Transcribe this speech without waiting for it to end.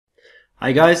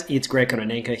Hi guys, it's Greg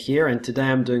Kononenko here, and today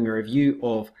I'm doing a review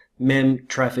of Mem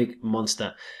Traffic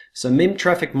Monster. So Mem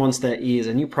Traffic Monster is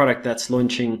a new product that's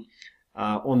launching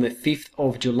on the 5th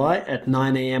of July at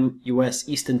 9 a.m. US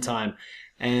Eastern Time.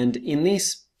 And in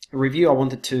this review, I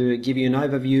wanted to give you an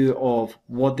overview of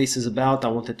what this is about. I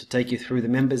wanted to take you through the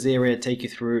members area, take you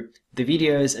through the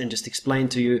videos, and just explain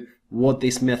to you what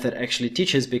this method actually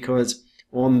teaches, because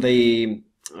on the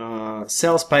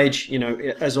sales page,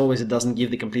 as always, it doesn't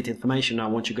give the complete information. I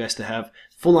want you guys to have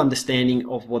full understanding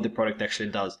of what the product actually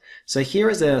does. So here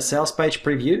is a sales page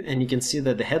preview, and you can see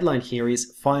that the headline here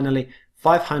is finally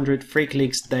 500 free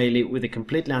clicks daily with a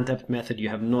completely untapped method you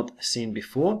have not seen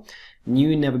before.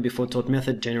 New, never before taught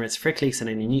method generates free clicks and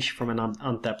any niche from an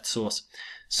untapped source.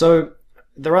 So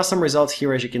there are some results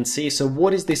here, as you can see. So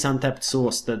what is this untapped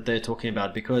source that they're talking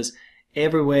about? Because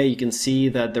everywhere you can see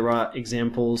that there are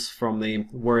examples from the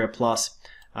Warrior Plus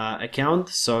account.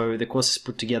 So the course is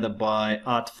put together by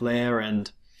Art Flair and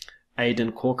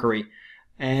Aidan Corkery.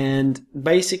 And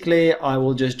basically I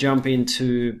will just jump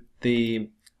into the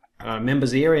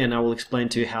members area and I will explain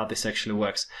to you how this actually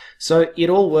works. So it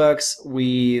all works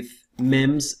with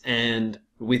memes and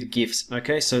with GIFs.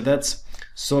 Okay, so that's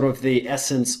sort of the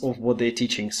essence of what they're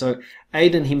teaching. So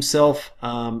Aidan himself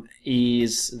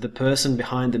is the person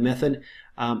behind the method.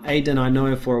 Aidan, I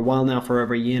know for a while now, for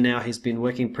over a year now, he's been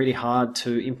working pretty hard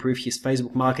to improve his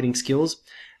Facebook marketing skills,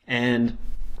 and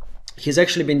he's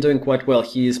actually been doing quite well.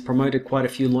 He's promoted quite a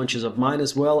few launches of mine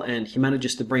as well, and he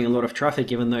manages to bring a lot of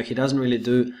traffic. Even though he doesn't really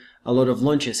do a lot of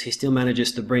launches, he still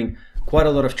manages to bring quite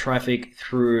a lot of traffic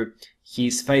through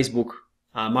his Facebook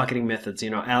marketing methods,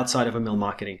 outside of email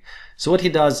marketing. So what he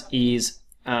does is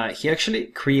he actually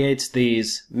creates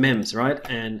these memes, right?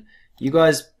 And you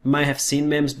guys may have seen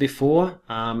memes before.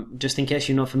 Just in case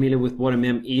you're not familiar with what a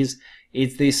meme is,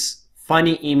 it's this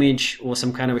funny image or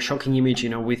some kind of a shocking image,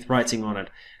 with writing on it.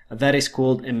 That is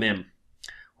called a meme.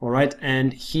 All right,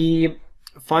 and he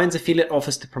finds affiliate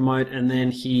offers to promote, and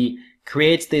then he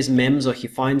creates these memes, or he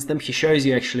finds them. He shows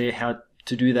you actually how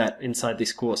to do that inside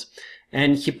this course.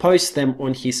 And he posts them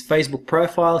on his Facebook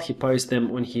profile, he posts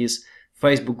them on his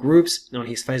Facebook groups, on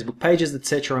his Facebook pages,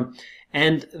 etc.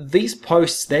 And these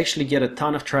posts, they actually get a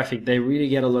ton of traffic. They really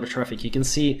get a lot of traffic. You can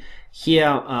see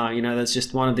here, that's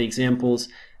just one of the examples.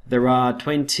 There are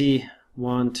 30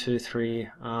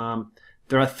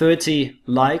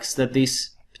 likes that this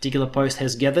particular post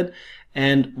has gathered.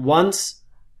 And once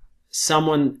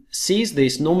someone sees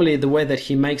this, normally the way that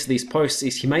he makes these posts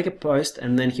is he make a post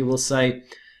and then he will say,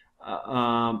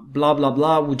 blah, blah,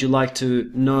 blah, would you like to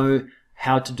know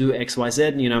how to do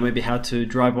XYZ, maybe how to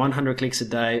drive 100 clicks a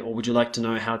day, or would you like to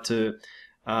know how to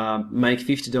make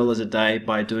 $50 a day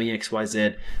by doing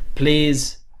XYZ?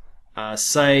 Please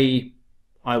say,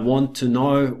 I want to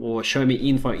know, or show me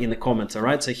info in the comments, all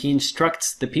right? So he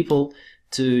instructs the people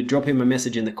to drop him a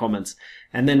message in the comments.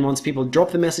 And then once people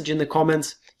drop the message in the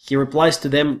comments, he replies to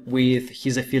them with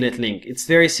his affiliate link. It's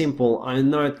very simple. I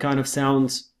know it kind of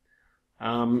sounds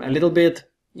a little bit,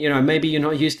 maybe you're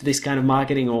not used to this kind of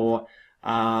marketing, or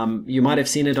you might have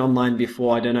seen it online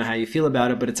before. I don't know how you feel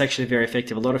about it, but it's actually very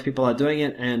effective. A lot of people are doing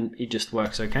it and it just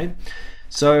works, okay?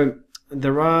 So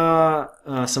there are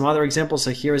some other examples. So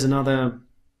here is another.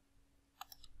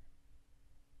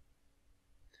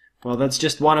 Well, that's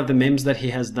just one of the memes that he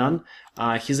has done.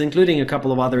 He's including a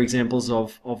couple of other examples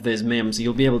of these memes.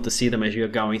 You'll be able to see them as you're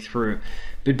going through.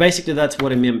 But basically that's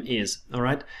what a meme is, all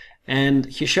right? And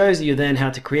he shows you then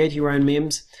how to create your own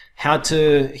memes, walks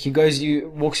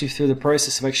you through the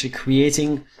process of actually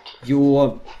creating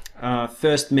your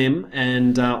first meme,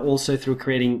 and also through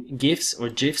creating GIFs or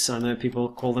GIFs. I know people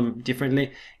call them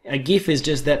differently. A GIF is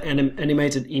just that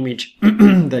animated image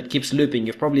that keeps looping.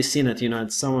 You've probably seen it,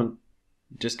 it's someone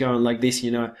just going like this,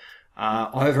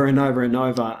 over and over and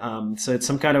over. So it's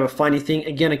some kind of a funny thing.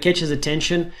 Again, it catches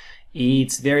attention.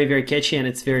 It's very, very catchy and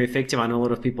it's very effective. I know a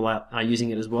lot of people are using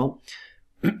it as well.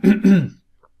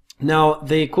 Now,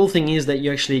 the cool thing is that you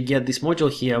actually get this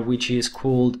module here, which is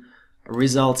called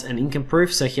Results and Income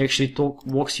Proof. So he actually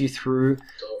walks you through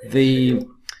the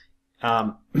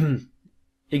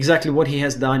exactly what he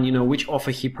has done, which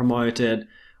offer he promoted,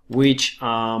 which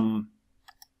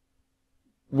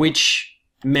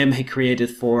meme he created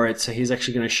for it. So he's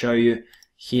actually going to show you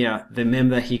here the meme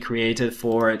that he created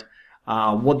for it,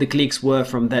 what the clicks were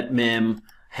from that meme,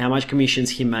 how much commissions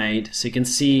he made. So you can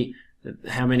see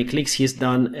how many clicks he's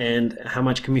done and how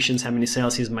much commissions, how many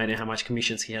sales he's made, and how much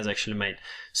commissions he has actually made.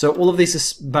 So all of this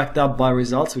is backed up by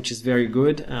results, which is very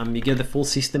good. You get the full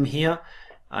system here.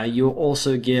 You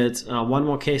also get one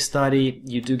more case study.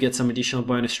 You do get some additional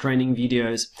bonus training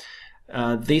videos.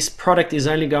 This product is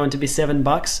only going to be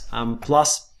 $7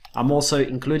 plus I'm also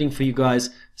including for you guys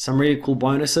some really cool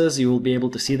bonuses. You will be able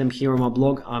to see them here on my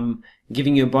blog. I'm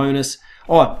giving you a bonus.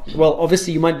 Oh, well,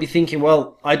 obviously you might be thinking,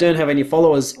 well, I don't have any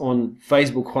followers on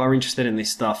Facebook who are interested in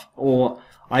this stuff, or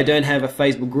I don't have a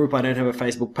Facebook group, I don't have a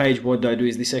Facebook page, what do I do?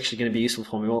 Is this actually going to be useful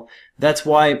for me? Well, that's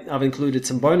why I've included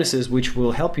some bonuses which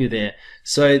will help you there.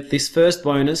 So this first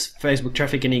bonus, Facebook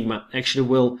Traffic Enigma, actually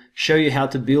will show you how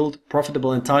to build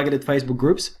profitable and targeted Facebook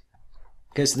groups.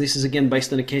 Okay, so this is again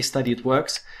based on a case study, it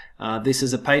works. This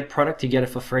is a paid product, you get it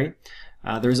for free.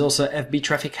 There is also FB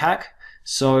Traffic Hack,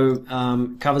 so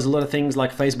covers a lot of things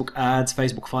like Facebook ads,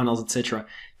 Facebook funnels, etc.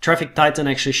 Traffic Titan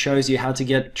actually shows you how to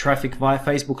get traffic via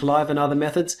Facebook Live and other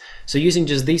methods. So using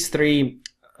just these three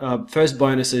first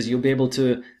bonuses, you'll be able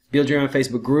to build your own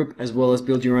Facebook group as well as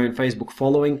build your own Facebook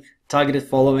following, targeted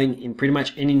following in pretty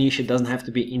much any niche. It doesn't have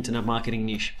to be internet marketing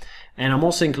niche. And I'm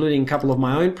also including a couple of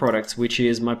my own products, which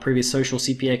is my previous Social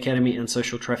CPA Academy and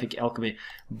Social Traffic Alchemy.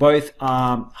 Both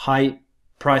are high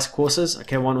price courses.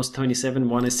 Okay, one was 27,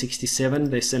 one is 67.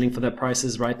 They're selling for their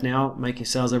prices right now, making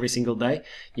sales every single day.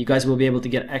 You guys will be able to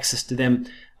get access to them.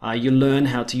 You learn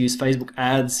how to use Facebook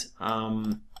ads,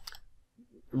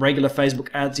 regular Facebook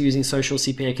ads using Social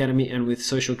CPA Academy, and with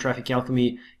Social Traffic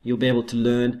Alchemy, you'll be able to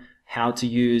learn how to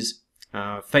use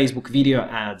Facebook video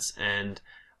ads, and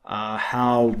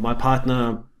how my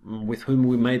partner with whom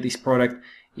we made this product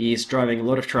is driving a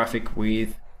lot of traffic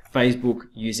with Facebook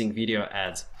using video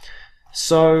ads.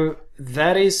 So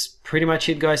that is pretty much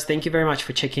it, guys. Thank you very much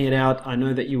for checking it out. I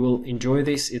know that you will enjoy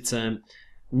this. It's a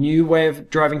new way of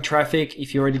driving traffic.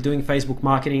 If you're already doing Facebook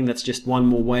marketing, that's just one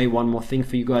more way, one more thing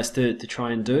for you guys to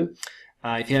try and do.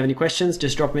 If you have any questions,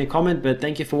 just drop me a comment. But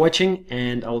thank you for watching,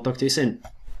 and I will talk to you soon.